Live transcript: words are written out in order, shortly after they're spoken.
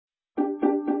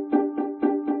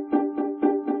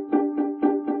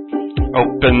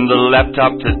Open the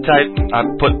laptop to type, I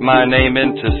put my name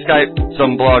into Skype.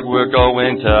 Some blog we're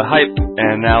going to hype,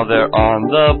 and now they're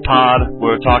on the pod.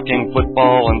 We're talking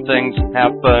football and things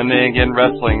happening in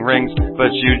wrestling rings, but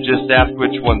you just asked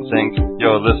which one sings.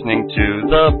 You're listening to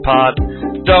the pod.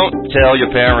 Don't tell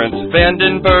your parents,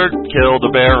 Vandenberg killed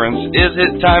the Barons. Is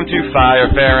it time to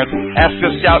fire Ferentz? Ask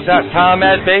a scout.com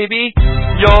ad, baby.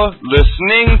 You're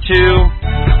listening to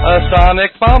a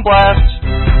sonic bomb blast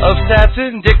of stats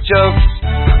and dick jokes.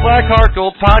 Blackheart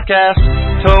Gold podcast,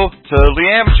 totally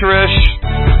amateurish,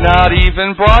 not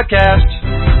even broadcast.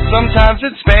 Sometimes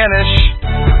it's Spanish.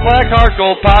 Blackheart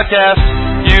Gold podcast,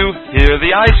 you hear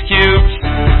the ice cubes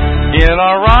in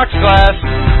our rocks glass.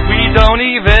 We don't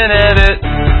even edit.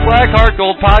 Blackheart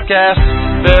Gold podcast,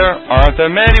 there aren't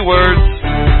that many words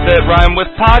that rhyme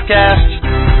with podcast.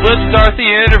 Let's start the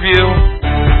interview.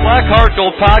 Blackheart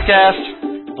Gold podcast.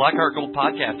 Blackheart Gold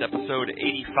Podcast, episode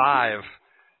 85,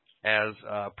 as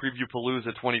Preview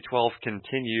Palooza 2012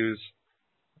 continues.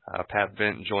 Pat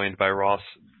Vint joined by Ross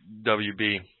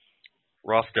WB.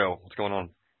 Roscoe, what's going on?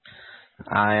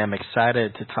 I am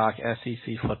excited to talk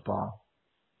SEC football.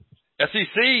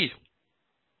 SEC!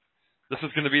 This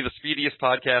is going to be the speediest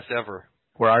podcast ever.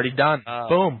 We're already done.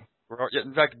 Boom.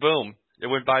 In fact, boom. It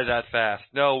went by that fast.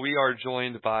 No, we are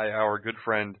joined by our good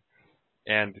friend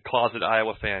and closet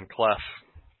Iowa fan, Clef,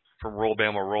 from Roll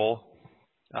Bama Roll.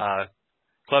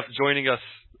 Clef joining us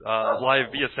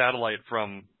live via satellite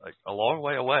from a long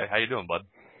way away. How you doing, bud?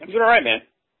 I'm doing all right, man.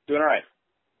 Doing all right.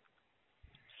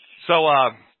 So,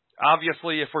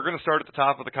 obviously, if we're going to start at the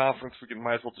top of the conference,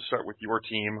 might as well just start with your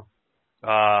team,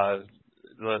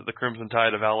 the Crimson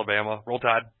Tide of Alabama. Roll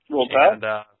Tide. Roll Tide.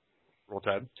 And, Roll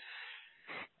Tide.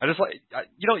 I just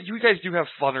you guys do have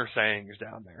funner sayings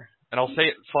down there. And I'll say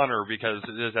it funner because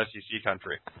it is SEC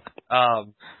country.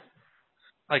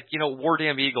 War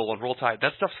Damn Eagle and Roll Tide.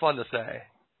 That stuff's fun to say.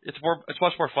 It's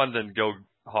much more fun than Go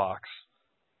Hawks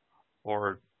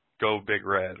or Go Big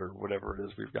Red or whatever it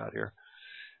is we've got here.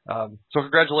 So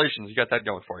congratulations, you got that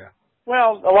going for you.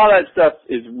 Well, a lot of that stuff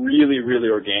is really, really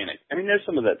organic. I mean, there's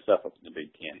some of that stuff up in the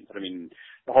Big Ten, but I mean,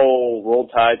 the whole Roll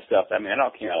Tide stuff. I mean, I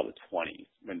don't came out of the 20s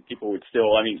when people would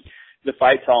still. I mean, the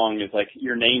fight song is like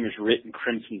your name is written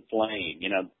crimson flame. You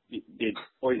know,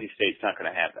 Boise State's not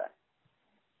going to have that.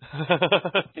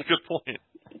 That's a good point.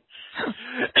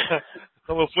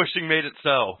 So if wishing made it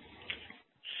so.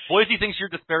 Boise thinks you're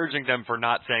disparaging them for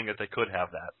not saying that they could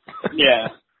have that. Yeah.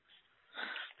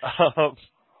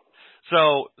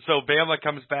 So Bama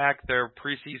comes back. Their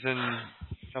preseason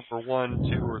number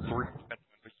 1, 2, or 3, depending on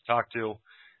who you talk to.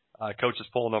 Coaches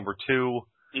poll number 2.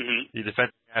 Mm-hmm. The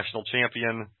defending national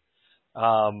champion.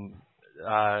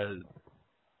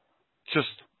 Just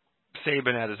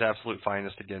Saban at his absolute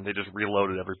finest again. They just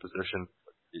reloaded every position.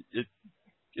 Is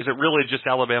it really just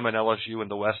Alabama and LSU in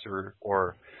the West, or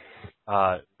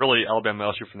really Alabama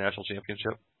and LSU for the national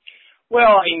championship?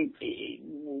 Well, I mean,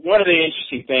 one of the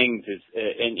interesting things is,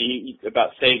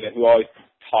 about Saban, who always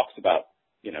talks about,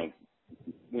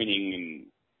 winning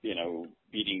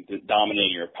and,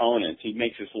 dominating your opponents. He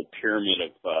makes this little pyramid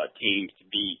of teams to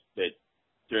beat that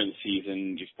during the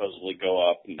season you supposedly go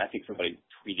up, and I think somebody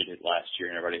tweeted it last year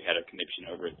and everybody had a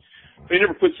conniption over it. But he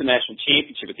never puts the national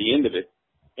championship at the end of it,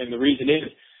 and the reason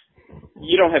is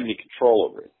you don't have any control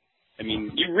over it. I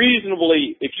mean, you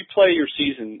reasonably, if you play your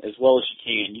season as well as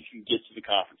you can get to the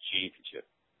conference championship.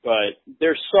 But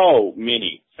there's so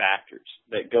many factors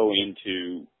that go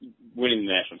into winning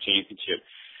the national championship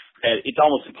that it's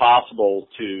almost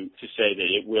impossible to say that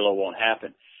it will or won't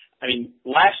happen. I mean,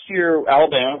 last year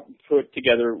Alabama put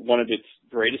together one of its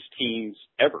greatest teams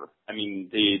ever. I mean,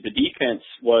 the defense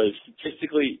was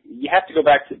statistically, you have to go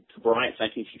back to Bryant's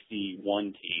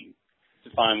 1961 team to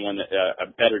find one that a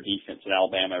better defense than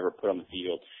Alabama ever put on the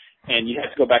field. And you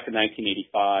have to go back to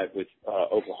 1985 with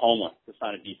Oklahoma to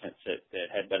find a defense that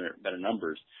had better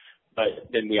numbers. But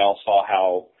then we all saw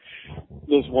how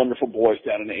those wonderful boys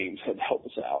down in Ames had helped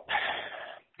us out.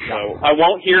 So I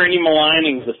won't hear any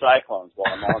maligning of the Cyclones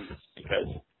while I'm on this because.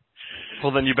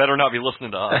 Well, then you better not be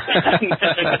listening to us.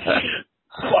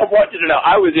 Well, I want you to know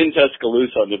I was in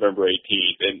Tuscaloosa on November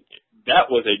 18th, and that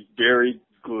was a very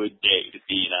good day to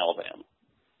be in Alabama.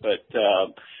 But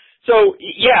so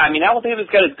yeah, I mean Alabama's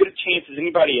got as good a chance as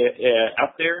anybody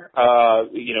out there.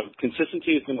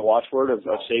 Consistency has been the watchword of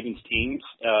Saban's teams,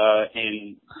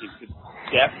 and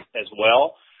depth as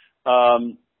well.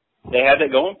 They had that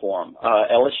going for them.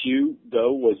 LSU,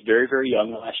 though, was very, very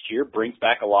young last year, brings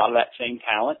back a lot of that same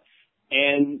talent,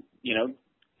 and,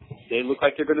 they look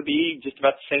like they're going to be just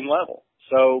about the same level.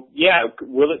 So, yeah,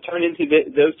 will it turn into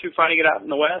those two fighting it out in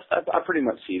the West? I pretty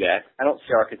much see that. I don't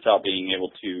see Arkansas being able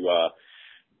to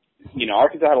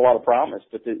Arkansas had a lot of promise,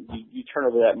 but you turn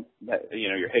over that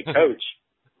your head coach,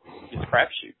 it's a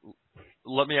crapshoot.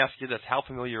 Let me ask you this: how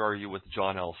familiar are you with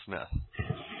John L. Smith?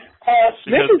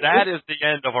 Smith because that is the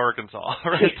end of Arkansas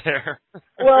right there.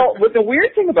 Well, but the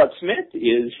weird thing about Smith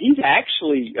is he's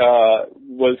actually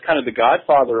was kind of the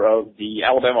godfather of the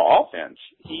Alabama offense.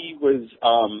 He was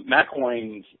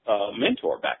McElwain's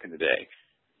mentor back in the day.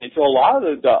 And so a lot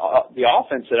of the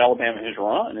offense that Alabama has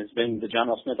run has been the John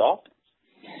L. Smith offense.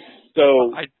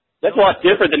 So that's a lot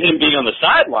different than him being on the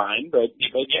sideline, but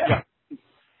yeah.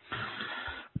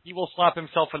 He will slap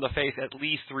himself in the face at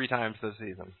least 3 times this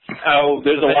season. Oh,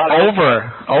 there's a lot of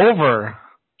over.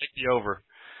 Take the over.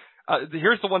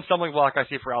 Here's the one stumbling block I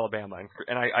see for Alabama,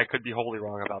 and I could be wholly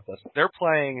wrong about this. They're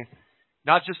playing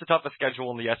not just the toughest schedule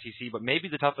in the SEC, but maybe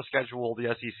the toughest schedule the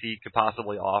SEC could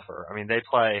possibly offer. I mean, they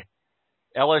play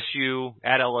LSU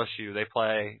at LSU. They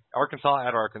play Arkansas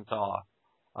at Arkansas.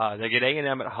 They get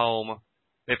A&M at home.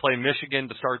 They play Michigan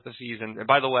to start the season. And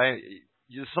by the way,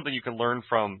 this is something you can learn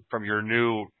from your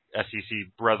new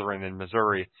SEC brethren in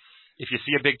Missouri. If you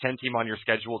see a Big Ten team on your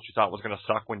schedule that you thought was going to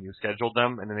suck when you scheduled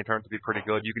them, and then they turn out to be pretty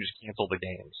good, you can just cancel the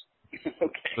games.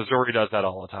 Okay. Missouri does that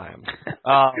all the time.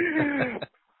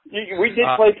 We did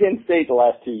play Penn State the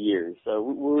last 2 years,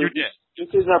 so you did. This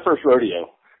isn't our first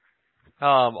rodeo.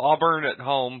 Auburn at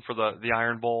home for the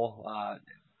Iron Bowl.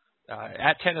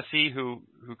 At Tennessee, who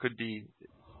could be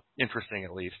interesting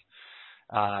at least,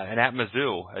 and at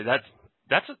Mizzou.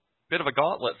 That's a bit of a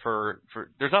gauntlet for.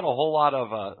 There's not a whole lot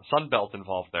of Sun Belt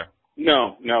involved there.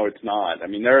 No, it's not. I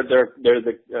mean, they're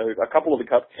a couple of the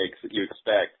cupcakes that you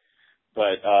expect,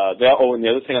 but and the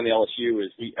other thing on the LSU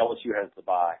is LSU has the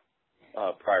bye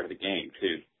prior to the game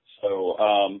too. So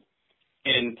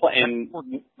and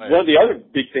one of the other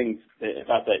big things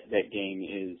about that game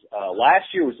is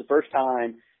last year was the first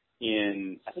time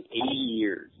in I think 80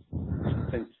 years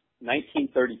since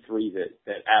 1933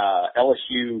 that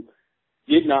LSU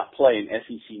did not play an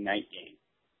SEC night game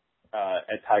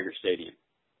at Tiger Stadium,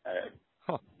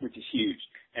 which is huge.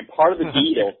 And part of the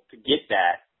deal to get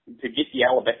the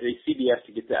Alabama, CBS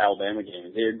to get the Alabama game,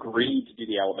 is they agreed to do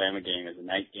the Alabama game as a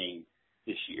night game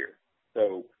this year.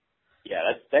 So, yeah,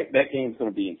 that game's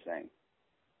going to be insane.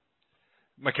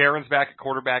 McCarron's back at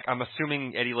quarterback. I'm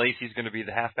assuming Eddie Lacy's going to be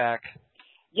the halfback.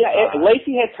 Yeah,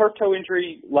 Lacy had turf toe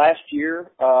injury last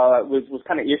year. Was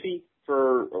kind of iffy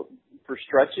for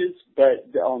stretches,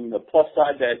 but on the plus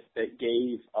side, that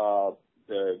gave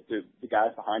the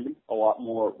guys behind him a lot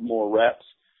more reps.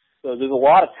 So there's a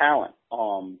lot of talent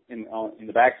in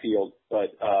the backfield,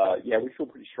 but yeah, we feel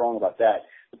pretty strong about that.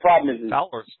 The problem is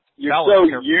you're so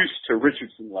used to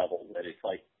Richardson level that it's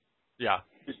like, yeah,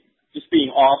 just being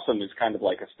awesome is kind of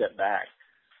like a step back.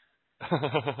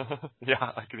 Yeah,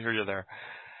 I can hear you there.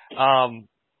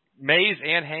 Mays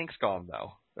and Hank's gone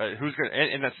though. Who's going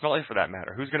and Smelly for that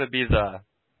matter? Who's going to be the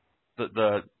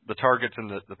targets in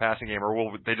the passing game, or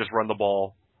will they just run the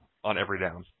ball on every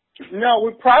down? No,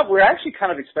 we're actually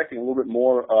kind of expecting a little bit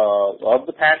more of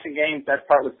the passing game. That's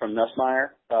partly from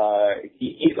Nussmeier.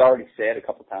 He's already said a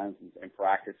couple times in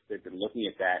practice they've been looking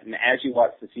at that. And as you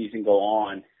watch the season go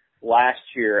on, last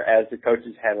year, as the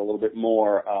coaches had a little bit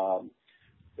more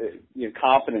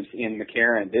confidence in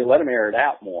McCarron, they let him air it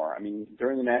out more. I mean,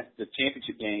 during the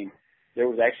championship game, there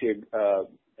was actually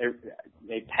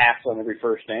they passed on every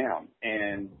first down,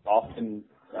 and often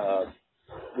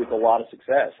with a lot of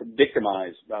success,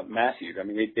 victimized Matthew. I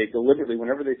mean, they deliberately,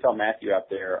 whenever they saw Matthew out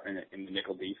there in the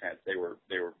nickel defense, they were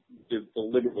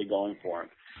deliberately going for him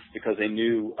because they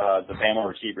knew the Bama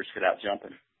receivers could outjump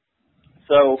him.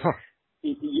 So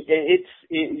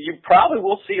you probably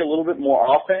will see a little bit more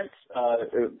offense, a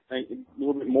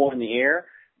little bit more in the air.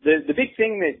 The big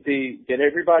thing that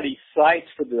everybody cites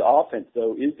for the offense,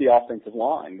 though, is the offensive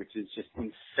line, which is just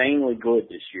insanely good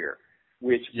this year,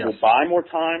 which will buy more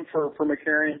time for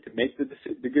McCarron to make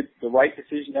the right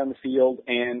decision down the field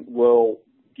and will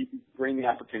bring the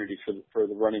opportunities for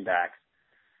the running backs.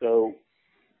 So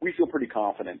we feel pretty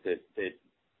confident that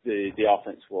the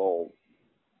offense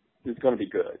is going to be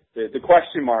good. The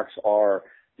question marks are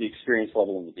the experience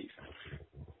level in the defense.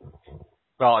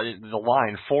 Well, the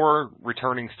line, 4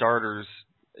 returning starters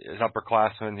as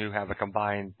upperclassmen who have a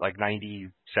combined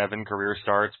 97 career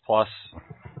starts, plus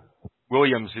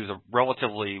Williams, who's a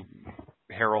relatively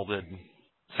heralded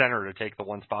center to take the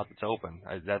one spot that's open.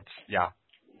 Yeah,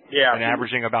 and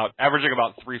averaging about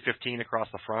 315 across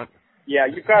the front. Yeah,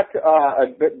 you've got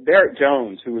Barrett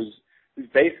Jones, who's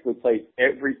basically played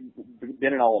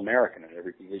been an All-American at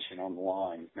every position on the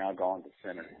line. He's now gone to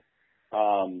center.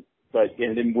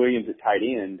 And then Williams at tight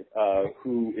end,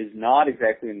 who is not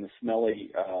exactly in the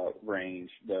smelly range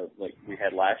like we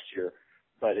had last year,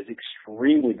 but is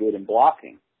extremely good in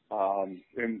blocking. And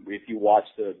if you watch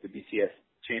the BCS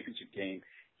championship game,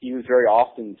 he was very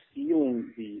often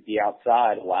stealing the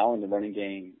outside, allowing the running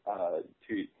game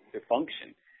to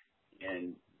function.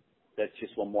 And that's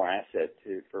just one more asset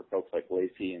for folks like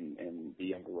Lacey and the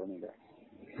younger running back.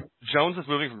 Jones is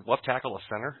moving from left tackle to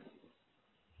center?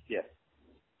 Yes.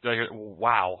 Did I hear?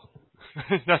 Wow.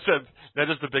 That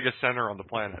is the biggest center on the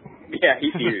planet. Yeah,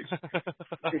 he's huge.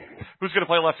 Who's going to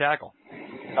play left tackle?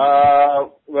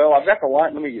 Well, I've got the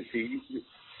line. Let me get see.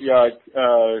 Yeah,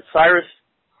 Cyrus,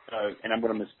 and I'm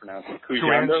going to mispronounce it.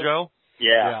 Joe?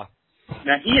 Yeah.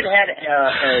 Now, he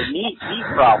had knee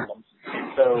problems,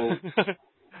 so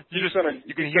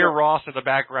you can hear Ross in the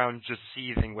background just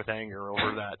seething with anger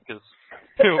over that because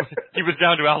he was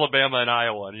down to Alabama and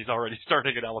Iowa, and he's already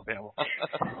starting at Alabama.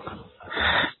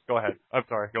 Go ahead. I'm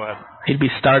sorry. Go ahead. He'd be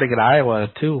starting at Iowa,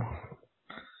 too.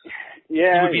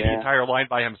 Yeah, he would be the entire line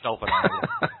by himself at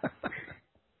Iowa.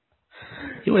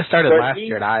 He would have started last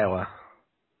year at Iowa.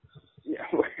 Yeah,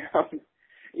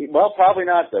 well, probably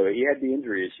not, though. He had the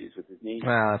injury issues with his knee.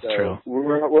 Well, that's true.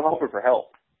 We're hoping for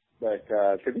help. But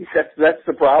that's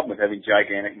the problem with having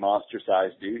gigantic,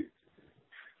 monster-sized dudes.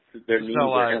 Their knees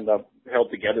are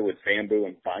held together with bamboo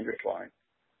and binder twine.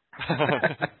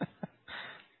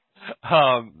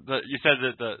 You said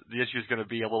that the issue is going to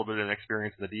be a little bit of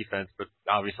inexperience in the defense, but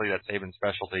obviously that's Saban's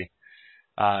specialty.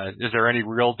 Is there any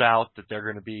real doubt that they're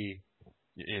going to be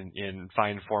in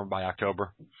fine form by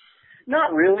October?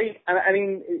 Not really. I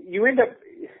mean,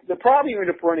 the problem you end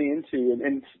up running into,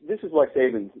 and this is what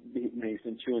Saban's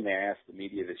been chewing the ass of the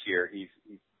media this year.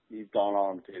 He's gone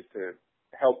on to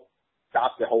help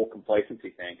stop the whole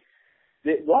complacency thing.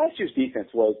 Last year's defense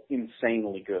was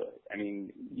insanely good. I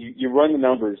mean, you run the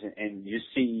numbers and you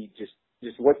see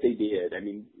just what they did. I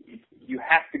mean, you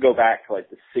have to go back to like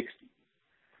the 60s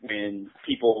when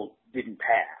people didn't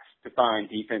pass to find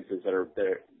defenses that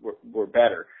were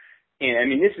better. And I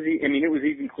mean, it was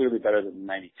even clearly better than the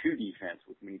 92 defense,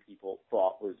 which many people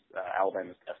thought was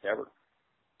Alabama's best ever.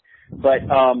 But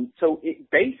so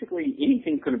basically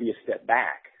anything's going to be a step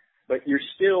back, but you're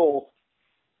still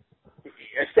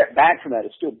a step back from that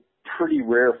is still pretty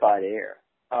rarefied air.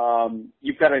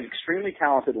 You've got an extremely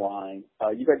talented line.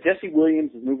 You've got Jesse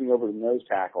Williams is moving over to nose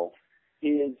tackle.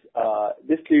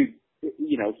 This dude,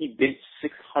 he bench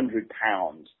 600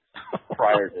 pounds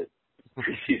prior to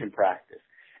preseason practice.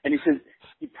 And he says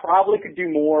he probably could do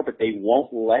more, but they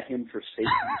won't let him for safety.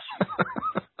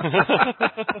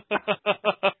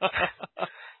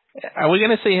 Are we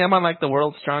going to see him on like the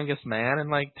world's strongest man in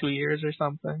like 2 years or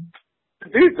something? The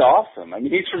dude's awesome. I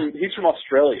mean, he's from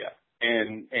Australia,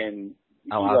 and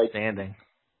outstanding.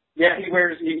 Yeah, he's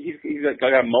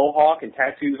got a mohawk and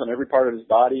tattoos on every part of his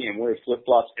body, and wears flip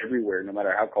flops everywhere, no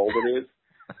matter how cold it is.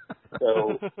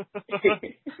 So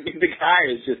the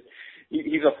guy is just.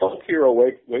 He's a folk hero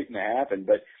waiting to happen,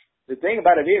 but the thing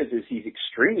about it is he's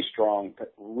extremely strong,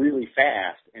 but really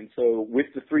fast. And so with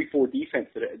the 3-4 defense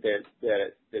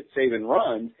that Saban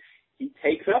runs, he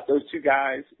takes up those two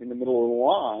guys in the middle of the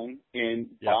line and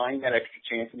buying that extra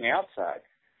chance on the outside.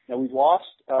 Now we've lost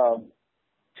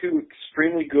two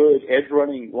extremely good edge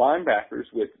running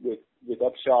linebackers with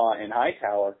Upshaw and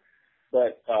Hightower,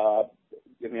 but I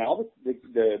mean all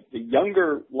the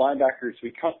younger linebackers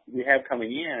we have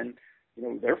coming in.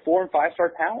 They're 4- and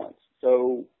 5-star talents.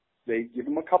 So they give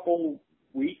them a couple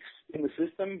weeks in the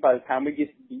system. By the time we get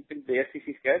deep into the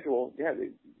SEC schedule,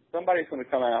 somebody's going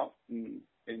to come out and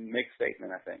make a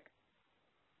statement, I think.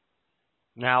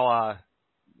 Now,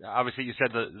 obviously you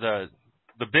said the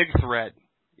big threat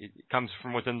comes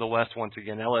from within the West once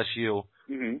again, LSU,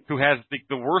 who has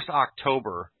the worst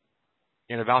October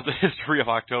in about the history of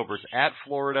Octobers. At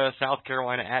Florida, South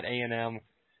Carolina, at A&M.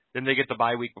 Then they get the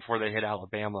bye week before they hit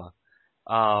Alabama.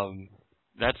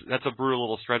 That's a brutal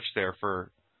little stretch there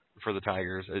for the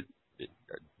Tigers. Are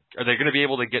they going to be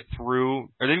able to get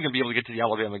through? Are they going to be able to get to the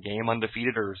Alabama game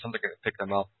undefeated, or is something going to pick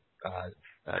them up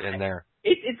in there?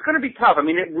 It's going to be tough. I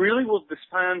mean, it really will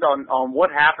depend on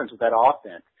what happens with that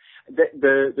offense.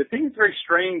 The thing that's very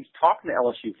strange talking to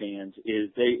LSU fans is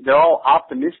they're all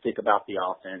optimistic about the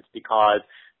offense because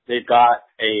they've got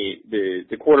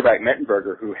the quarterback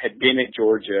Mettenberger, who had been at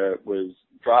Georgia, was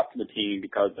dropped from the team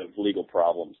because of legal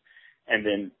problems, and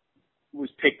then was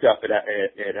picked up at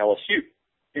LSU.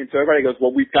 And so everybody goes,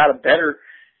 well, we've got a better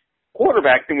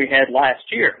quarterback than we had last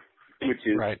year, which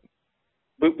is right.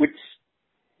 Which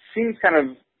seems kind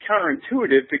of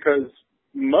counterintuitive because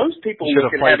most people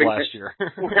look at having last year.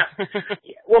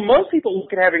 Well, most people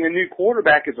look at having a new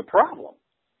quarterback as a problem.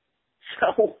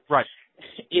 So right.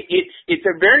 It's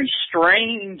a very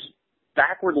strange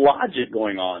backward logic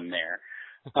going on there.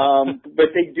 But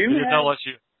they do have,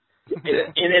 LSU.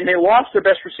 and they lost their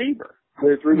best receiver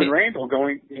with Ruben Randall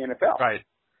going to the NFL. Right.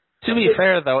 To be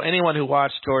fair, though, anyone who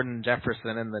watched Jordan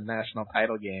Jefferson in the national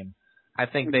title game, I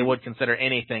think they would consider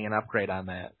anything an upgrade on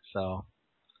that. So.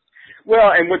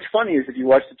 Well, and what's funny is if you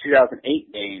watch the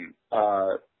 2008 game,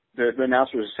 the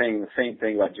announcer was saying the same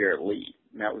thing about Jarrett Lee.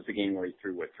 And that was the game where he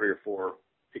threw, 3 or 4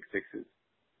 pick sixes.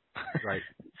 Right.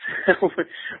 So,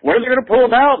 when are they going to pull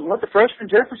him out and let the freshman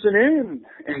Jefferson in?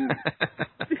 And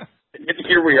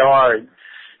here we are,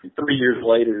 3 years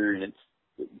later, and it's,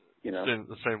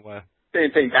 the same way.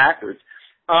 Same thing backwards.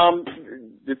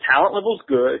 The talent level's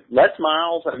good. Les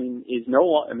Miles,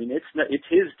 it's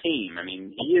his team.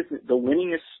 He is the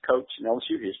winningest coach in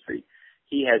LSU history.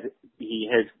 He has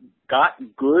got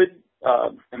good.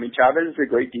 Chavez is a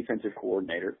great defensive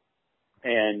coordinator,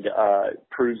 and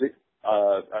proves it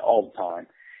all the time.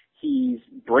 He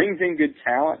brings in good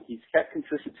talent. He's kept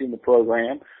consistency in the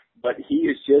program, but he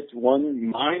is just one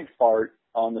mind fart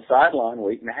on the sideline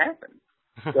waiting to happen.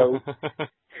 So.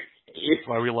 That's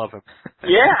why we love him.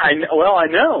 Yeah, I know.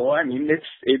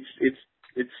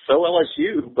 It's so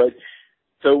LSU, but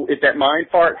so if that mind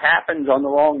fart happens on the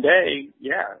wrong day,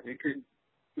 yeah, it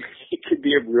could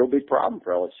be a real big problem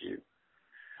for LSU.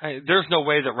 There's no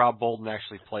way that Rob Bolden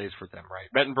actually plays for them,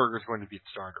 right? Mettenberger is going to be the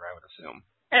starter, I would assume.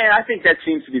 And I think that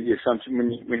seems to be the assumption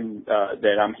when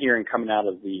that I'm hearing coming out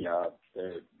of the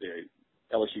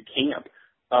LSU camp.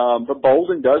 But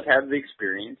Bolden does have the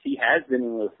experience. He has been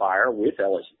in the fire with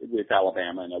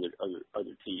Alabama and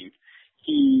other teams.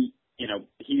 He's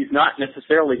not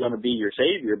necessarily going to be your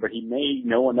savior, but he may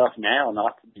know enough now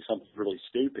not to do something really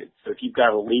stupid. So if you've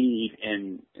got a lead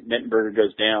and Mettenberger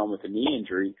goes down with a knee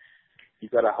injury,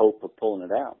 you've got a hope of pulling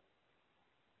it out.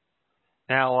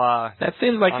 Now, that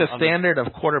seems like the standard of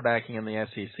quarterbacking in the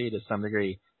SEC to some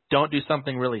degree. Don't do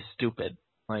something really stupid.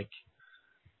 Like,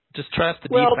 just trust the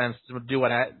defense to do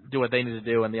what they need to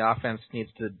do, and the offense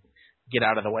needs to get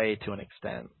out of the way to an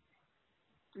extent.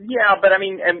 Yeah, but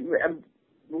A.J.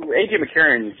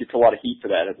 McCarron gets a lot of heat for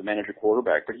that as a manager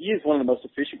quarterback, but he is one of the most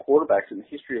efficient quarterbacks in the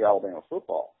history of Alabama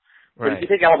football. Right. But if you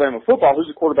take Alabama football, who's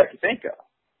the quarterback you think of?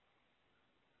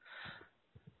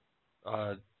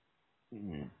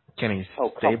 Kenny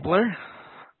Stabler?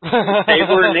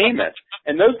 Stabler, name it.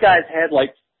 And those guys had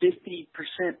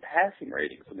 50% passing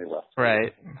ratings when they left.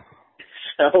 Right.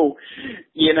 So,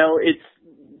 it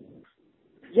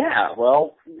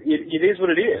is what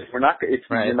it is. You're not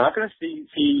going to see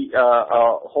a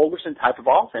Holgorsen type of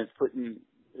offense putting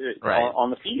on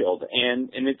the field, and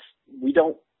we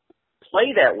don't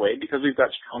play that way because we've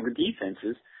got stronger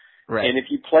defenses. Right. And if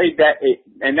you played that,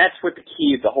 and that's what the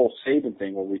key of the whole Saban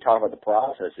thing when we talk about the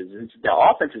process is the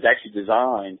offense is actually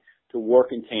designed to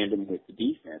work in tandem with the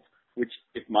defense, which,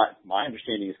 if my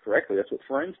understanding is correctly, that's what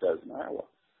Friends does in Iowa.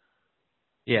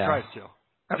 Yeah. Tries to.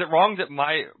 Is it wrong that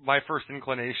my first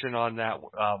inclination on that,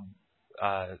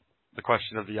 the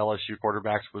question of the LSU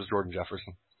quarterbacks was Jordan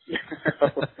Jefferson?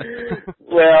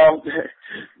 Well,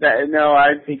 no,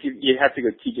 I think you have to go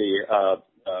TJ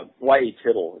Y.A.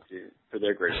 Tittle for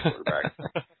their greatest quarterback.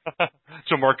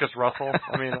 Jamarcus Russell.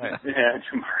 Yeah,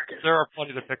 Jamarcus. There are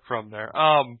plenty to pick from there.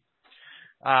 On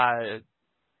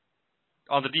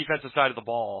the defensive side of the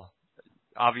ball,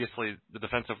 obviously the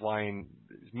defensive line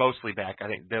is mostly back. I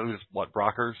think they lose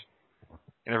Brockers,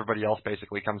 and everybody else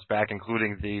basically comes back,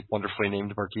 including the wonderfully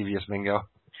named Markevius Mingo.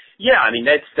 Yeah,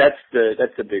 that's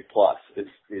the big plus.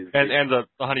 And the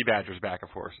Honey Badger's back, of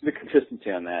course. The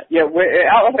consistency on that. Yeah,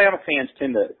 Alabama fans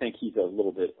tend to think he's a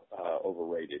little bit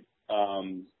overrated.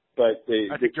 But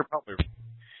I think you're probably right.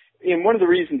 And one of the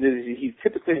reasons is he's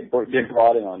typically been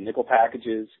brought in on nickel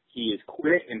packages. He is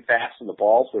quick and fast on the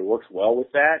ball, so he works well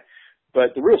with that.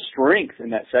 But the real strength in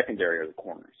that secondary are the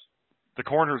corners. The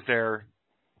corners there,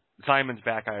 Simon's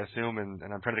back, I assume, and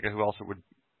I'm trying to think of who else would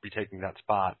be taking that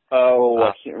spot. Oh,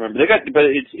 I can't remember.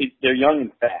 They're young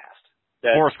and fast.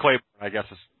 Morris Claiborne, I guess,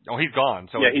 he's gone.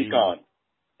 So yeah, he's gone.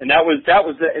 And that's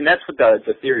what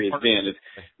the theory has been. Is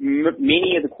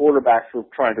many of the quarterbacks were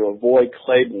trying to avoid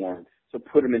Claiborne, so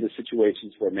put him into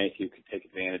situations where Mayhew could take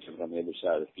advantage of it on the other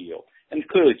side of the field. And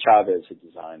clearly Chavez had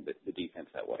designed the defense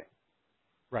that way.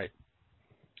 Right.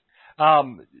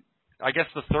 I guess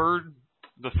the third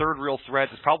real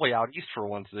threat is probably out east for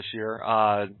once this year.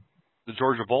 The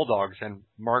Georgia Bulldogs, and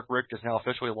Mark Richt has now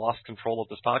officially lost control of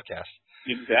this podcast.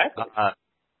 Exactly.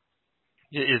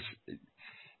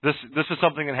 This is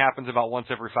something that happens about once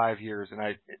every 5 years, and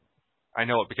I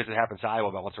know it because it happens to Iowa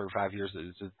about once every 5 years.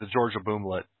 It's the Georgia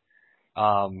Boomlet.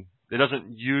 It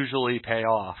doesn't usually pay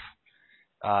off.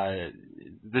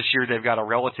 This year they've got a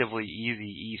relatively easy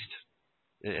East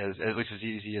at least as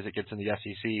easy as it gets in the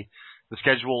SEC. The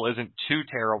schedule isn't too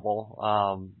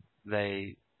terrible.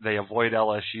 They avoid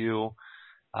LSU.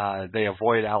 They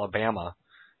avoid Alabama.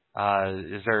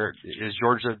 Is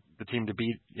Georgia the team to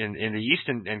beat in the East,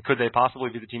 and could they possibly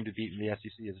be the team to beat in the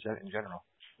SEC in general?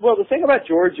 Well, the thing about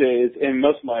Georgia is, and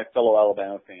most of my fellow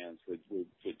Alabama fans would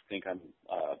think I'm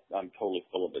totally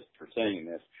full of it for saying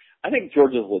this. I think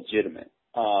Georgia's legitimate.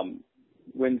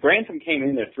 When Grantham came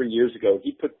in there 3 years ago,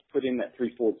 he put in that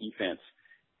 3-4 defense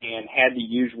and had the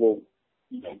usual,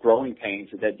 growing pains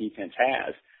that defense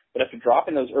has. But after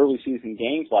dropping those early season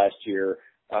games last year,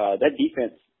 that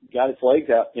defense got its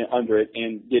legs out under it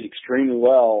and did extremely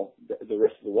well the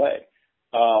rest of the way.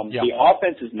 The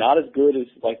offense is not as good as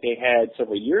like they had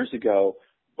several years ago,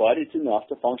 but it's enough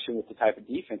to function with the type of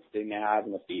defense they now have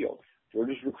in the field.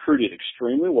 Georgia's recruited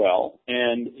extremely well,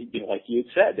 and like you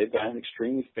had said, they've got an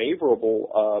extremely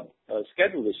favorable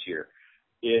schedule this year.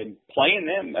 In playing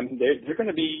them, I mean, they're going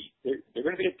to be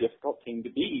a difficult team to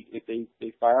beat if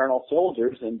they fire on all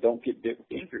cylinders and don't get bit with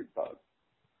the injury bug.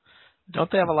 Don't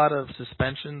they have a lot of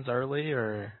suspensions early,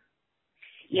 or?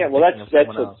 Yeah, well, that's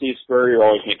what Steve Spurrier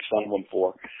always makes fun of them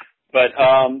for. But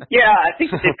yeah, I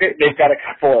think they've got a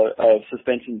couple of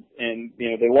suspensions, and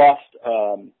they lost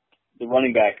the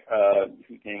running back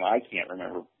whose name I can't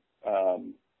remember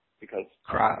because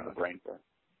of the brain fur.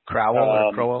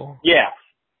 Crowell. Yeah,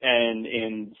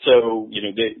 and so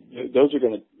those are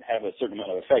going to have a certain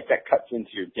amount of effect that cuts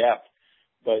into your depth.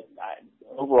 But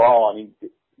overall, I mean,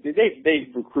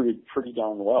 they've recruited pretty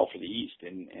darn well for the East,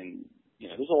 and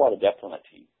there's a lot of depth on that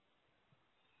team.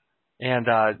 And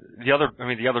the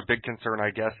other big concern,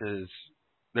 I guess, is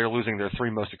they're losing their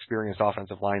 3 most experienced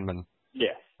offensive linemen.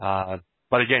 Yes.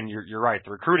 But again, you're right.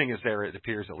 The recruiting is there. It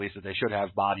appears at least that they should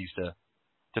have bodies to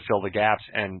fill the gaps.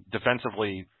 And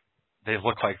defensively, they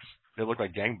look like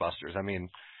gangbusters. I mean,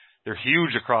 they're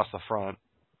huge across the front,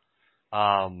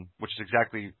 which is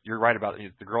exactly, you're right about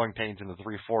the growing pains in the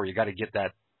 3-4. You got to get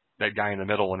that guy in the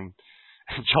middle, and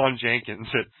John Jenkins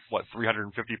at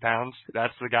 350 pounds.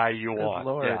 That's the guy you want.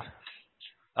 Lord. Yeah.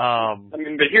 I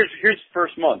mean, but here's the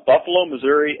first month: Buffalo,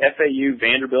 Missouri, FAU,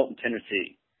 Vanderbilt, and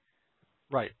Tennessee.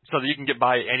 Right, so that you can get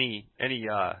by any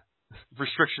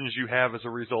restrictions you have as a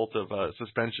result of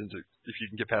suspensions if you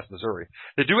can get past Missouri.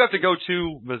 They do have to go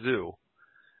to Mizzou,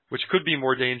 which could be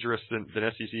more dangerous than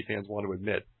SEC fans want to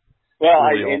admit. Well,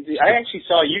 I actually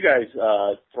saw you guys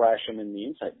thrash them in the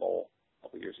Insight Bowl a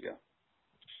couple years ago.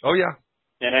 Oh yeah,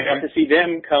 and I got to see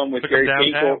them come with Gary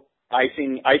Pinkel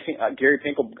Gary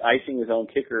Pinkel icing his own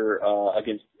kicker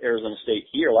against Arizona State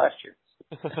here last year.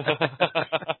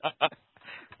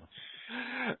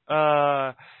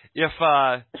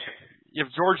 If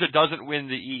Georgia doesn't win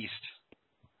the East,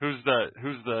 who's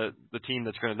the team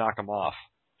that's going to knock them off?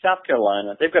 South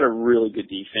Carolina. They've got a really good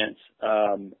defense,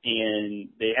 and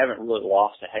they haven't really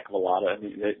lost a heck of a lot of. I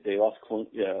mean, they lost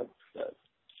Clooney.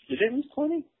 Did they lose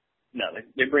Clooney? No,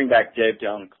 they bring back Dave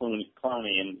down Clooney,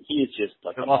 and he is just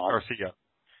like a monster. Garcia.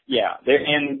 Yeah,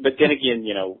 but then again,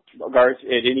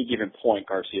 at any given point,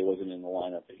 Garcia wasn't in the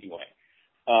lineup anyway.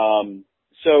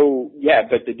 So yeah,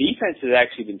 but the defense has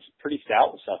actually been pretty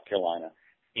stout with South Carolina,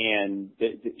 and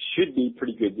it should be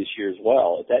pretty good this year as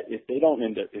well. If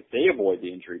they avoid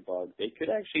the injury bug, they could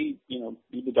actually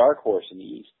be the dark horse in the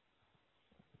East.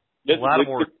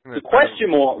 The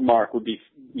question mark would be,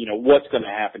 what's going to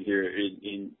happen here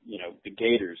in the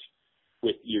Gators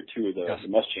with year 2 of the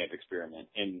Muschamp experiment,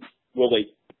 and will they,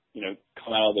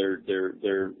 come out of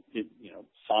their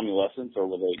somnolescence, or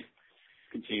will they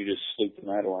continue to sleep the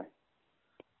night away?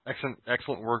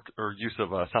 Excellent work or use of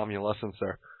somnolescence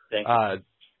there. Thank you.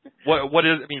 What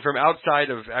is? I mean, from outside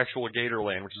of actual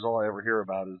Gatorland, which is all I ever hear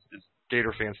about, is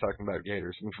Gator fans talking about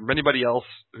Gators. I mean, from anybody else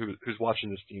who's watching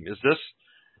this team, is this?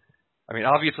 I mean,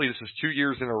 obviously, this is 2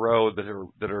 years in a row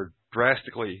that are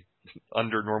drastically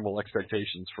under normal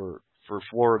expectations for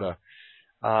Florida.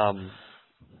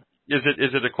 Is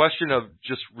it a question of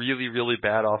just really, really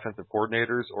bad offensive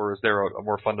coordinators, or is there a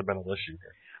more fundamental issue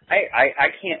here?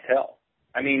 I can't tell.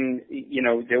 I mean,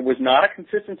 there was not a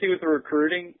consistency with the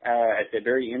recruiting at the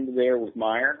very end there with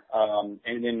Meyer.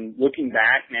 And then looking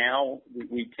back now,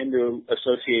 we tend to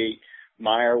associate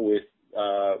Meyer with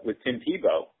Tim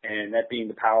Tebow, and that being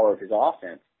the power of his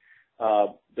offense.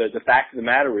 The fact of the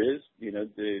matter is,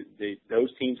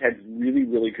 those teams had really,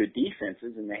 really good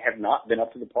defenses, and they have not been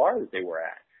up to the par that they were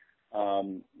at.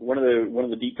 One of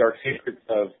the deep dark secrets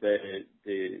of the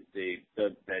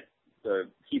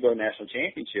Tebow National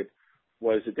Championship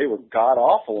was that they were god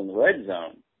awful in the red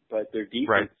zone, but their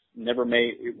defense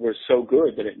was so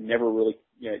good that it never really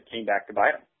came back to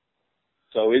bite them.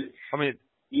 So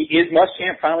Is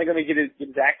Muschamp finally going to get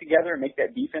his act together and make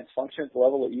that defense function at the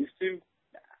level it used to?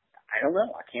 I don't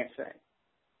know. I can't say.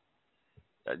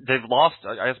 They've lost.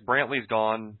 I guess Brantley's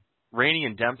gone. Rainey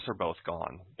and Demps are both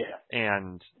gone. Yeah.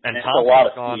 And that's Thompson's a lot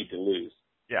of gone. speed to lose.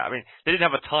 Yeah, I mean, they didn't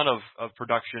have a ton of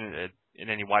production in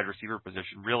any wide receiver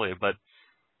position, really, but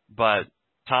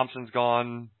Thompson's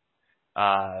gone.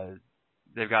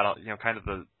 They've got, kind of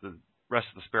the rest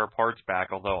of the spare parts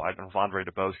back, although I don't know if Andre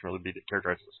DeBose can really be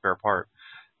characterized as a spare part.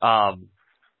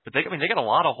 But they got a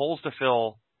lot of holes to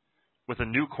fill with a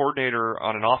new coordinator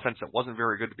on an offense that wasn't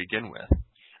very good to begin with.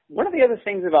 One of the other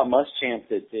things about Muschamp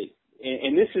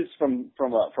and this is from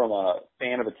a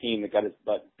fan of a team that got his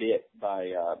butt bit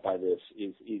by this,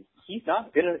 is he's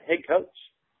not been a head coach,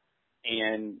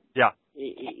 and yeah,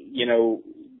 is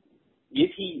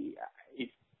he?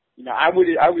 I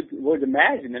would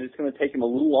imagine that it's going to take him a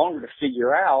little longer to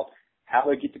figure out how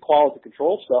to get the quality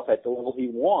control stuff at the level he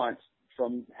wants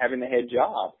from having the head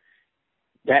job.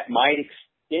 That might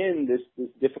extend this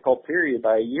difficult period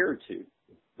by a year or two.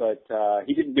 But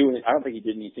he didn't do it. I don't think he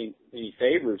did any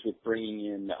favors with bringing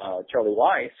in Charlie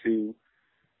Weiss, who,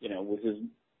 was his,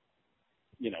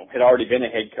 had already been a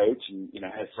head coach and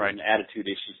has some attitude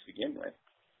issues to begin with.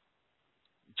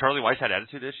 Charlie Weiss had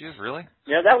attitude issues, really?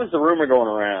 Yeah, that was the rumor going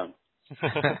around.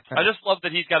 I just love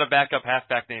that he's got a backup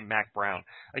halfback named Mac Brown.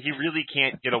 Like, he really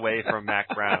can't get away from Mac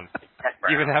Brown.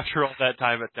 Even after all that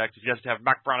time at Texas, he has to have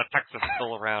Mac Brown of Texas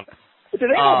still around. But the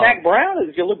thing about Mac Brown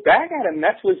is, if you look back at him,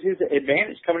 that was his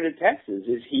advantage coming to Texas,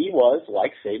 is he was,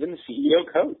 like Saban, the CEO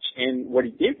coach. And what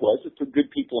he did was put good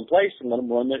people in place and let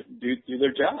them do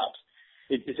their jobs.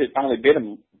 It had finally bit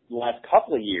him the last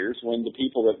couple of years when the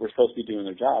people that were supposed to be doing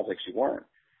their jobs actually weren't.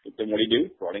 But then what did he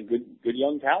do? Brought in good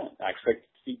young talent. I expect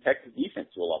to see Texas defense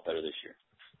do a lot better this year.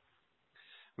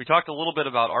 We talked a little bit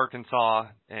about Arkansas,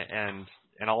 and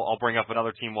I'll bring up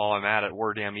another team while I'm at it,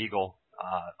 War Damn Eagle,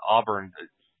 Auburn.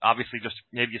 Obviously, just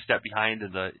maybe a step behind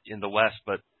in the West,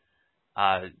 but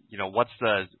what's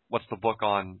the book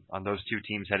on those two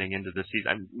teams heading into this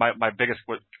season? My biggest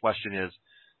question is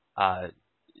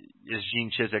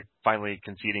Gene Chizik finally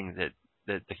conceding that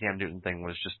the Cam Newton thing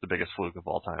was just the biggest fluke of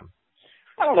all time?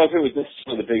 I don't know if it was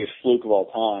necessarily the biggest fluke of all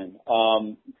time.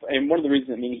 And one of the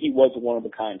reasons, he was a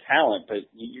one-of-a-kind talent, but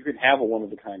you can have a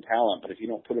one-of-a-kind talent, but if you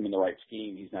don't put him in the right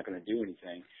scheme, he's not going to do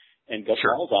anything. And Gus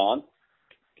Malzahn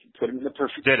put him in the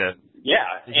perfect... Did it. Yeah.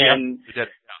 And he did.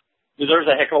 Deserves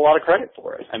a heck of a lot of credit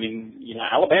for it.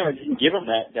 Alabama didn't give him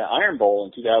that Iron Bowl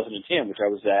in 2010, which I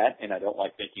was at, and I don't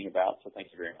like thinking about, so thank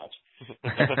you very much.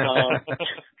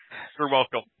 You're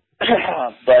welcome.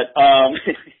 But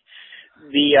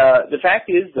the fact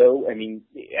is, though,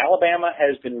 Alabama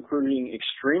has been recruiting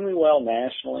extremely well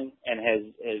nationally and has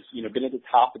been at the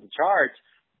top of the charts.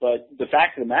 But the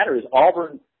fact of the matter is,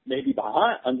 Auburn may be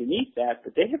behind underneath that,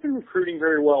 but they have been recruiting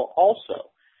very well also.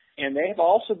 And they have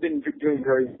also been doing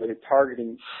very good at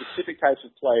targeting specific types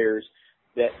of players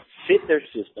that fit their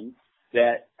system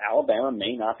that Alabama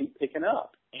may not be picking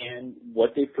up. And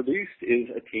what they've produced is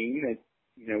a team that,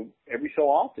 every so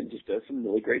often just does some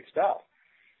really great stuff.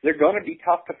 They're going to be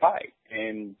tough to fight.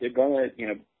 And they're going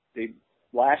to,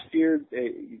 last year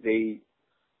they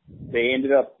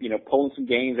ended up, pulling some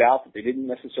games out that they didn't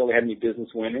necessarily have any business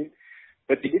winning,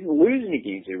 but they didn't lose any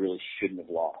games they really shouldn't have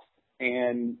lost.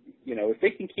 And, if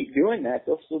they can keep doing that,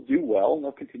 they'll still do well, and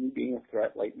they'll continue being a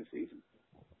threat late in the season.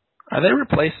 Are they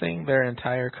replacing their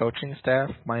entire coaching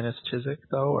staff minus Chizik,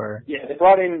 though, or? Yeah, they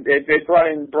brought in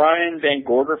Brian Van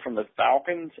Gorder from the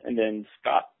Falcons, and then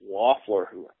Scott Loeffler,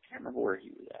 who I can't remember where he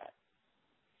was at.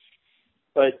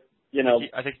 But,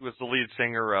 I think he was the lead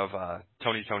singer of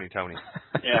Tony.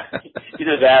 Yeah,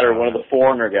 either that or one of the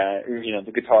Foreigner guys,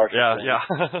 the guitar. Yeah.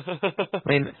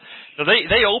 So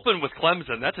they open with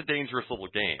Clemson. That's a dangerous little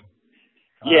game.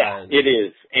 Yeah, it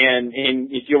is. And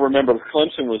if you'll remember,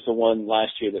 Clemson was the one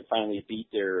last year that finally beat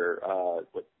their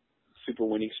super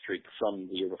winning streak from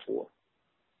the year before.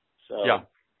 So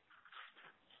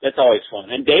that's always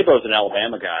fun. And Dabo's an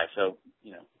Alabama guy, so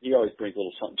he always brings a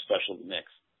little something special to the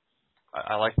mix.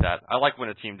 I like that. I like when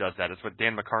a team does that. It's what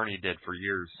Dan McCarney did for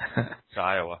years to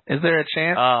Iowa. Is there a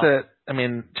chance that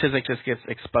Chizik just gets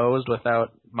exposed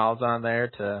without Malzahn there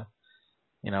to,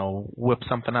 whip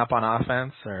something up on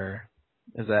offense, or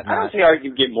is that not? I don't see how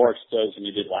you get more exposed than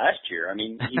you did last year.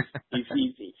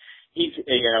 He's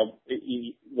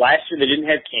last year they didn't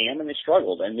have Cam and they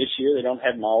struggled, and this year they don't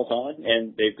have Malzahn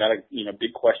and they've got a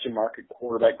big question mark at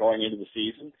quarterback going into the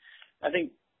season. I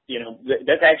think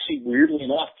that actually, weirdly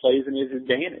enough, plays in his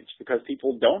advantage because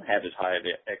people don't have as high of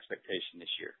an expectation this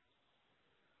year.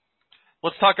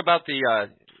 Let's talk about the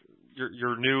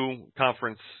your new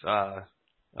conference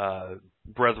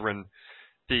brethren,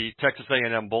 the Texas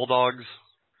A&M Bulldogs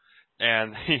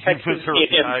and the Texas Missouri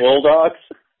A&M Bulldogs.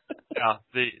 Yeah,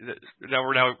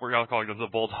 we're now calling them the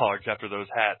Bulldogs after those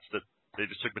hats that they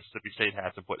just took Mississippi State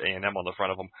hats and put A&M on the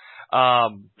front of them.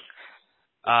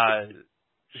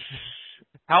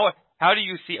 How do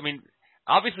you see? I mean,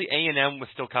 obviously A&M was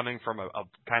still coming from a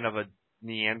kind of a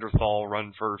Neanderthal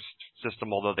run first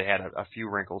system, although they had a few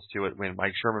wrinkles to it when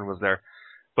Mike Sherman was there.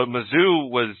 But Mizzou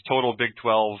was total Big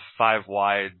 12, 5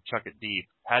 wide, chuck it deep.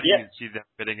 How do you see them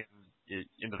fitting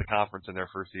into the conference in their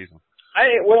first season?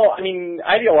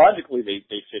 Ideologically,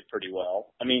 they fit pretty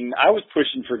well. I mean, I was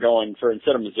pushing for going for,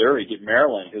 instead of Missouri, get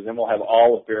Maryland, because then we'll have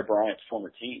all of Bear Bryant's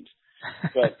former teams.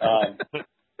 But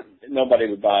nobody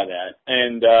would buy that.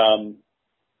 And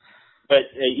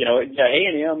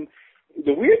A&M.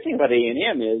 The weird thing about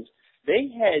A&M is they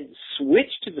had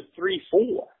switched to the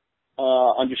 3-4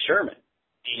 under Sherman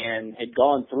and had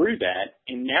gone through that,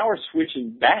 and now are switching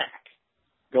back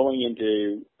going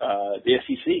into the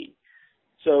SEC.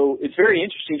 So it's very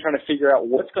interesting trying to figure out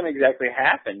what's going to exactly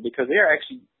happen, because they are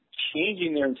actually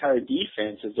changing their entire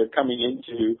defense as they're coming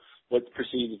into what's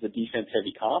perceived as a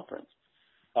defense-heavy conference.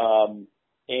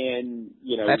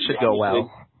 That should go well.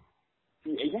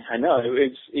 Yeah, I know.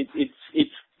 It's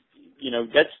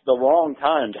that's the wrong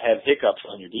time to have hiccups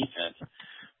on your defense.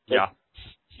 But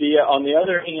on the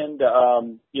other hand,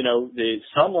 the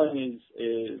Sumlin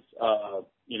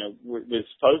was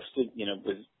supposed to,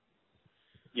 was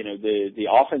the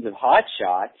offensive hot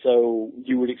shot, so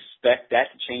you would expect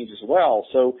that to change as well.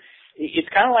 So it's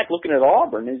kind of like looking at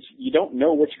Auburn, is you don't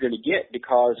know what you're going to get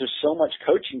because there's so much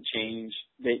coaching change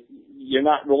that you're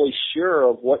not really sure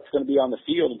of what's going to be on the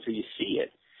field until you see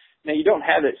it. Now, you don't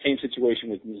have that same situation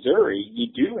with Missouri. You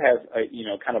do have a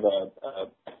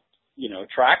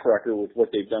track record with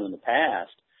what they've done in the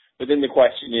past. But then the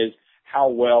question is, how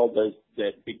well does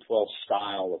that Big 12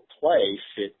 style of play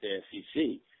fit the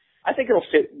SEC? I think it'll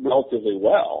fit relatively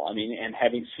well. I mean, and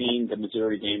having seen the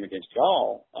Missouri game against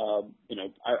y'all,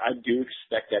 I do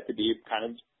expect that to be kind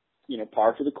of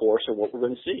par for the course of what we're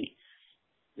going to see.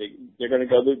 They're going to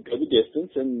go the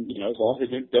distance, and as long as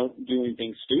they don't do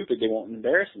anything stupid, they won't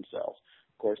embarrass themselves.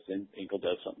 Of course, then Pinkel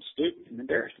does something stupid and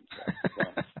embarrass himself. So.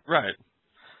 Right.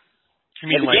 The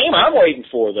game I'm waiting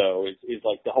for, though, is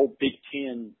like the whole Big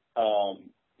Ten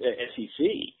SEC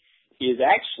is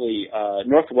actually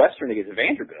Northwestern against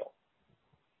Vanderbilt.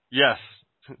 Yes,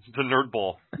 the Nerd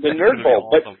Bowl. The Nerd Bowl.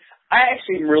 Awesome. But I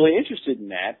actually am really interested in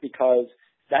that because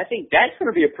I think that's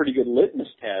going to be a pretty good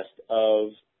litmus test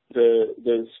of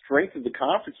the strength of the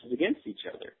conferences against each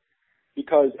other.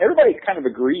 Because everybody kind of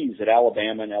agrees that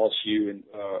Alabama and LSU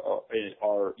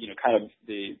are kind of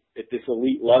at this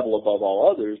elite level above all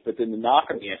others, but then the knock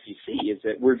on the SEC is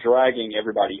that we're dragging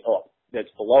everybody up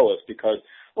that's below us because,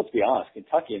 let's be honest,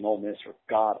 Kentucky and Ole Miss are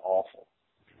god-awful.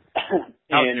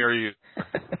 How dare you?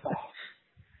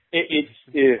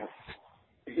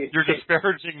 You're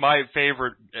disparaging my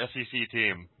favorite SEC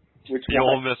team, the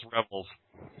Ole Miss Rebels.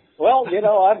 Well,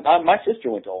 my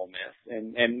sister went to Ole Miss,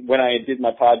 and when I did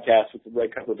my podcast with the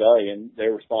Red Cup Rebellion,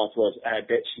 their response was, "I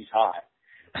bet she's hot."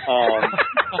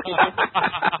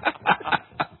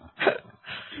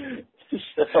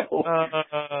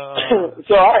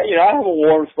 So I have a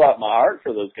warm spot in my heart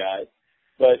for those guys,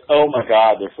 but oh my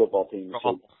God, their football team is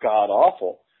so god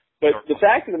awful. But the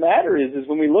fact of the matter is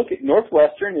when we look at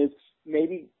Northwestern, it's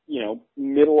maybe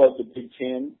middle of the Big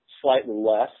Ten, slightly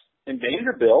less. And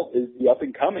Vanderbilt is the up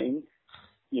and coming,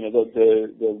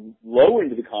 the low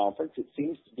end of the conference. It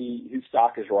seems to be his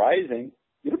stock is rising.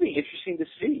 It'll be interesting to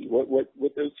see what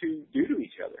those two do to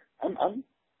each other.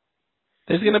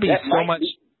 There's going to be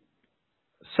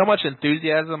so much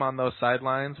enthusiasm on those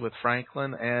sidelines with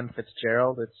Franklin and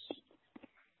Fitzgerald.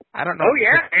 I don't know. Oh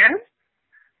yeah, man.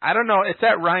 I don't know. It's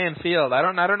at Ryan Field. I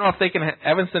don't know if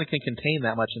Evanston can contain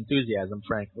that much enthusiasm,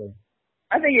 frankly.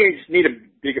 I think you just need to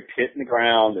dig a pit in the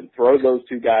ground and throw those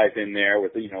two guys in there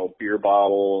with a beer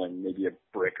bottle and maybe a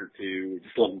brick or two.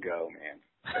 Just let them go, man.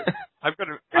 I'm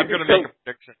gonna make a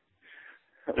prediction.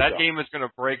 That game is going to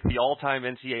break the all-time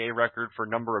NCAA record for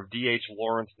number of D.H.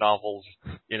 Lawrence novels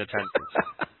in attendance.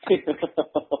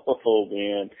 Oh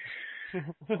man.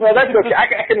 Well, that's okay.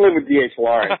 I can live with D.H.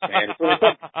 Lawrence, man.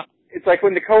 It's like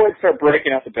when the co-eds start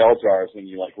breaking out the bell jars when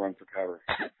you run for cover.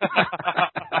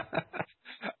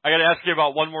 I got to ask you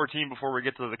about one more team before we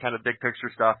get to the kind of big picture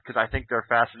stuff because I think they're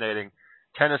fascinating.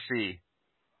 Tennessee.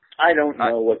 I don't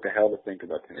know what the hell to think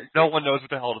about Tennessee. No one knows what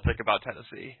the hell to think about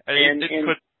Tennessee.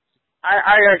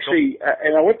 I actually,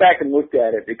 and I went back and looked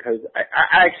at it because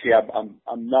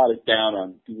I'm not as down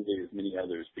on Dooley as many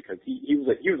others because he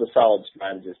was a solid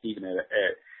strategist even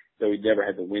though he never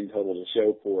had the win total to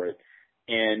show for it.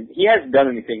 And he hasn't done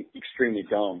anything extremely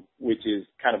dumb, which is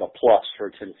kind of a plus for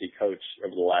a Tennessee coach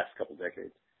over the last couple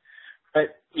decades.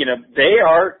 But, they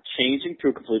are changing to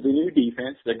a completely new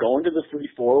defense. They're going to the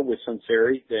 3-4 with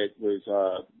Sunseri that was,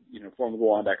 former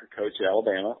linebacker coach at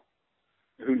Alabama,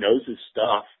 who knows his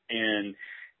stuff and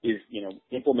is,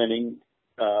 implementing,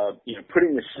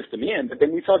 putting the system in. But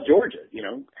then we saw Georgia,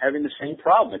 having the same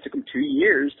problem. It took them 2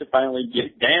 years to finally get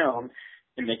it down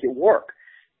and make it work.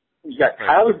 You got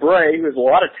Tyler Bray, who has a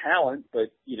lot of talent, but,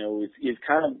 is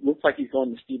kind of looks like he's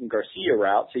going the Stephen Garcia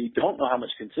route, so you don't know how much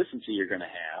consistency you're going to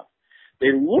have.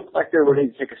 They look like they're ready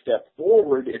to take a step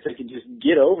forward if they can just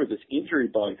get over this injury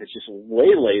bug that's just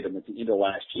waylaid them at the end of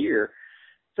last year.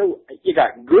 So you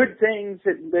got good things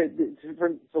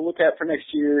to look at for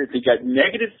next year. You got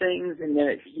negative things, and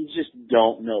then you just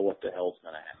don't know what the hell's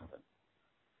going to happen.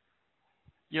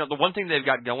 The one thing they've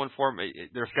got going for them,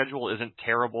 their schedule isn't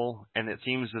terrible, and it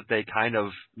seems that they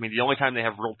the only time they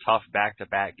have real tough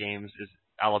back-to-back games is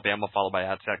Alabama, followed by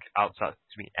at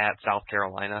South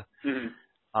Carolina. Mm-hmm.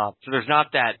 So there's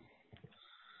not that.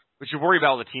 What you worry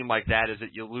about with a team like that is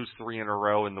that you lose 3 in a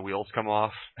row and the wheels come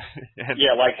off.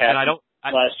 Like happened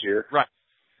last year.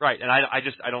 Right. And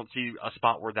I don't see a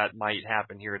spot where that might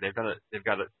happen here. They've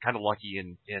got a kind of lucky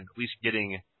in at least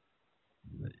getting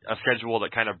a schedule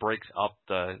that kind of breaks up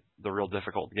the real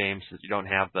difficult games, so that you don't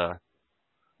have the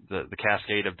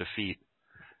cascade of defeat.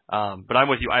 But I'm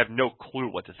with you. I have no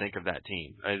clue what to think of that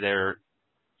team.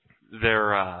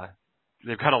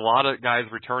 They've got a lot of guys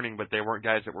returning, but they weren't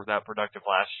guys that were that productive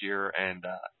last year. And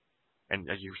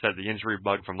as you said, the injury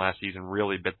bug from last season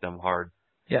really bit them hard.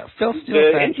 Yeah, Phil Steele.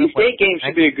 The NC State game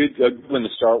should be a good one to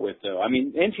start with, though. I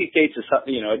mean, NC State's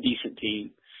a decent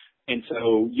team, and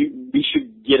so we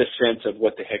should get a sense of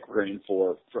what the heck we're in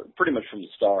for pretty much from the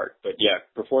start. But yeah,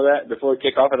 before the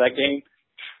kickoff of that game,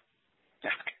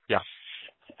 yeah.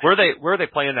 Where are they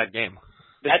playing that game?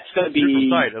 That's going to be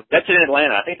that's in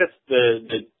Atlanta. I think that's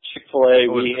the Chick-fil-A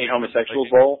We Hate Homosexuals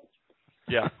Bowl.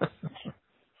 Yeah.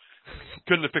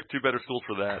 Couldn't have picked 2 better schools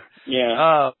for that.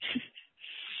 Yeah.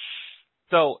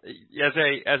 So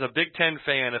as a Big Ten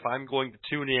fan, if I'm going to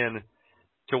tune in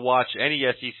to watch any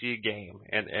SEC game,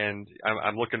 and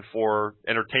I'm looking for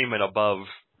entertainment above,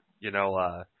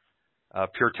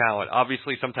 pure talent.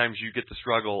 Obviously, sometimes you get the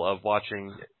struggle of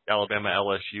watching Alabama,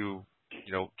 LSU,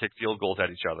 kick field goals at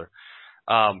each other.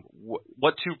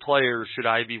 What 2 players should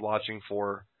I be watching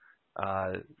for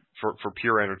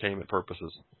pure entertainment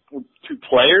purposes? 2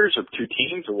 players or 2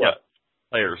 teams or what? Yeah,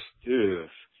 players. Ugh.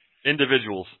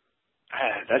 Individuals.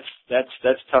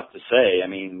 That's tough to say. I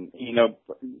mean,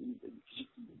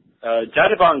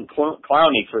 Jadavon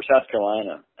Clowney for South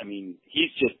Carolina. I mean,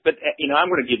 he's just. But I'm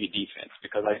going to give you defense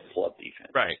because I just love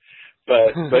defense. Right.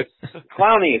 But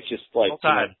Clowney is just like.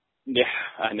 Yeah,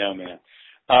 I know, man.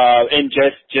 And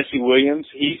Jesse Williams,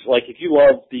 he's like, if you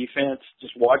love defense,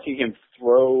 just watching him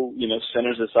throw,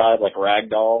 centers aside like rag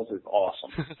dolls is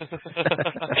awesome.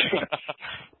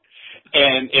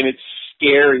 and it's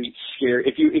scary.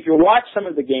 If you watch some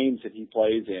of the games that he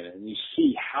plays in and you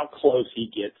see how close he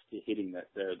gets to hitting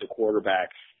the quarterback,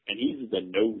 and he's the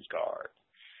nose guard,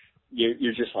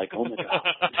 you're just like, oh my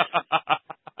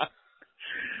God.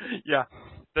 Yeah.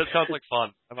 That sounds like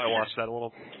fun. I might watch that a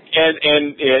little.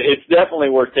 And it's definitely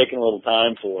worth taking a little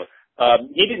time for.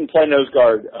 He didn't play nose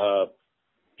guard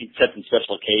except in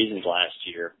special occasions last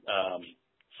year.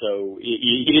 So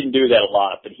he didn't do that a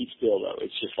lot, but he still, though,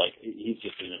 it's just like he's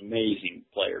just an amazing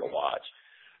player to watch.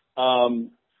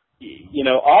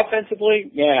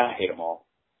 Offensively, yeah, I hate them all.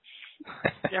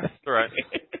 Yeah, that's all right.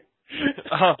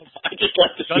 I just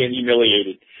like to see him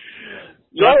humiliated.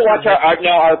 You ought to watch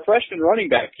our freshman running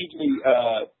back,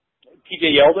 TJ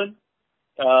Yeldon.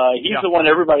 He's the one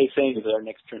everybody's saying is our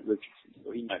next Trent Richardson,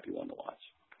 so he might be one to watch.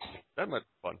 That might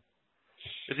be fun.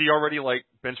 Is he already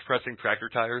bench pressing tractor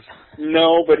tires?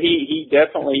 No, but he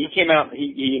definitely came out.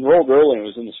 He enrolled early and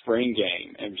was in the spring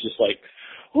game and was just like,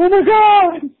 oh my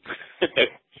God!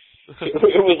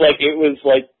 it was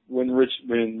like when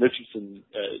Richardson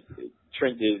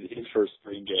Trent did his first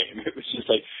spring game. It was just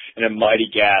like, and a mighty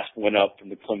gasp went up from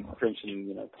the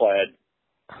crimson, clad,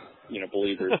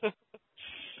 believers.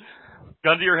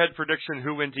 Gun to your head prediction: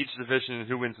 who wins each division and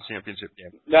who wins the championship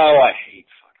game? No, I hate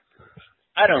fucking.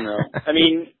 I don't know. I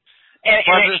mean,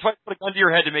 put a gun to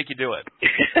your head to make you do it.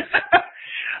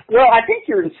 Well, I think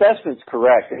your assessment's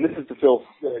correct, and this is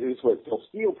what Phil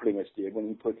Steele pretty much did when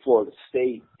he put Florida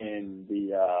State in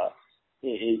the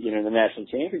the national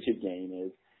championship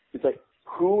game. It's like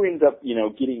who ends up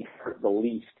getting hurt the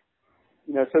least.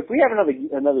 So if we have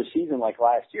another season like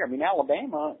last year, I mean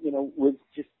Alabama, was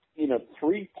just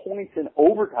 3 points in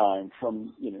overtime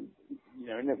from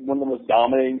one of the most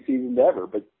dominating seasons ever.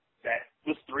 But that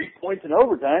was 3 points in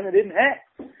overtime and didn't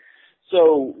have.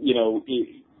 So,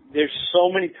 there's so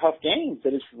many tough games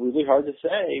that it's really hard to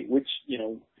say which,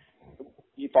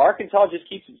 if Arkansas just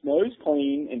keeps its nose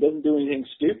clean and doesn't do anything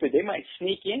stupid, they might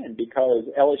sneak in because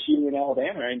LSU and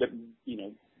Alabama end up,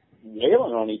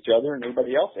 wailing on each other and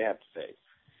everybody else they have to face.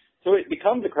 So it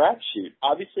becomes a crapshoot.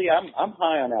 Obviously, I'm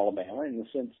high on Alabama in the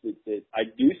sense that I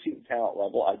do see the talent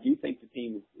level. I do think the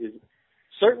team is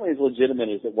certainly as legitimate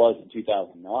as it was in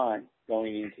 2009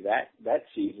 going into that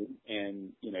season.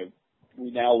 And, we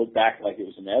now look back like it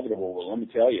was inevitable. Well, let me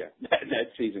tell you,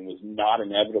 that season was not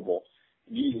inevitable.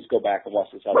 You just go back and watch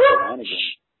the South Carolina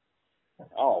game.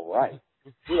 All right.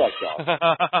 We like dogs.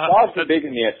 Dogs are big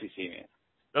in the SEC, man.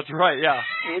 That's right, yeah.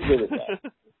 We're good at that.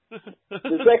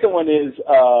 The second one is,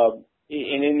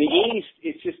 and in the East,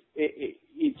 it's just,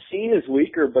 it's seen as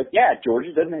weaker, but yeah,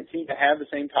 Georgia doesn't seem to have the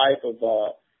same type of,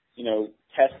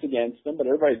 test against them, but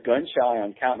everybody's gun shy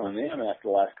on counting on them after the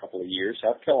last couple of years.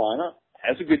 South Carolina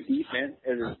has a good defense,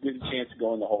 has a good chance of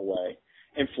going the whole way.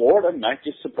 And Florida might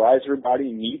just surprise everybody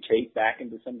and mutate back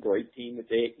into some great team that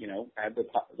they, have the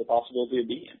possibility of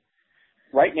being.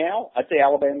 Right now, I'd say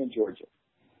Alabama and Georgia.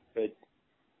 But,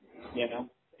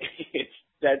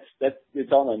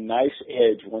 it's on a nice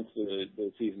edge once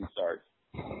the season starts.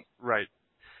 Right.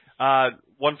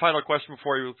 One final question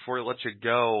before we let you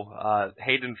go.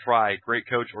 Hayden Fry, great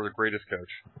coach or the greatest coach?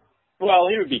 Well,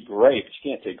 he would be great, but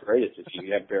you can't say greatest if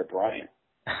you have Bear Bryant.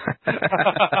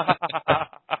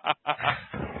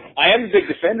 I am a big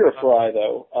defender of Fry,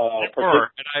 though.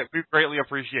 And we greatly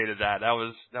appreciated that. That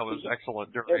was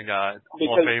excellent during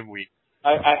Hall of Fame week.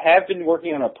 I have been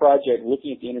working on a project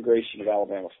looking at the integration of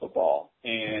Alabama football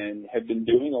and have been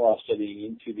doing a lot of studying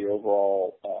into the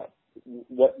overall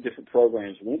what different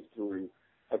programs went through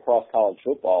across college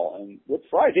football. And what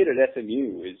Fry did at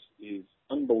SMU is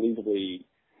unbelievably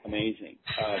amazing,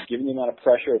 given the amount of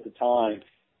pressure at the time.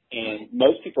 And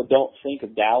most people don't think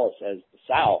of Dallas as the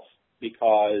South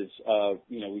because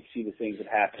we see the things that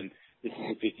happened. This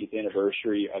is the 50th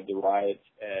anniversary of the riots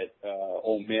at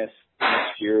Ole Miss.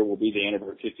 Next year will be the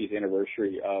 50th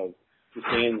anniversary of the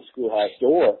stand in the schoolhouse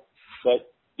door.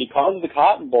 But because of the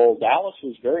Cotton Bowl, Dallas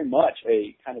was very much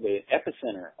a kind of an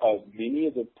epicenter of many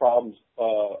of the problems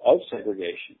of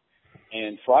segregation.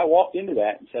 And Fry walked into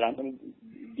that and said, I'm going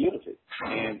to deal with it.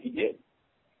 And he did.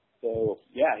 So,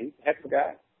 yeah, he's a heck of a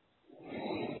guy.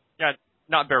 Yeah,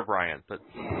 not Bear Bryant, but...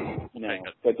 No,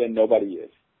 but then nobody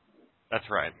is. That's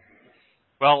right.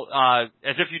 Well,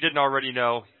 as if you didn't already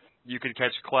know, you can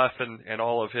catch Clef and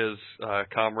all of his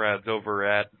comrades over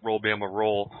at Roll Bama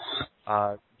Roll,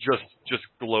 just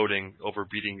gloating over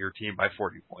beating your team by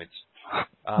 40 points.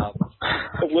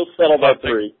 We'll settle by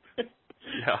 3.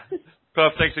 Yeah.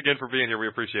 Puff, thanks again for being here. We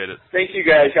appreciate it. Thank you,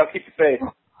 guys. Y'all keep the faith.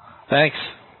 Thanks.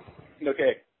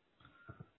 Okay.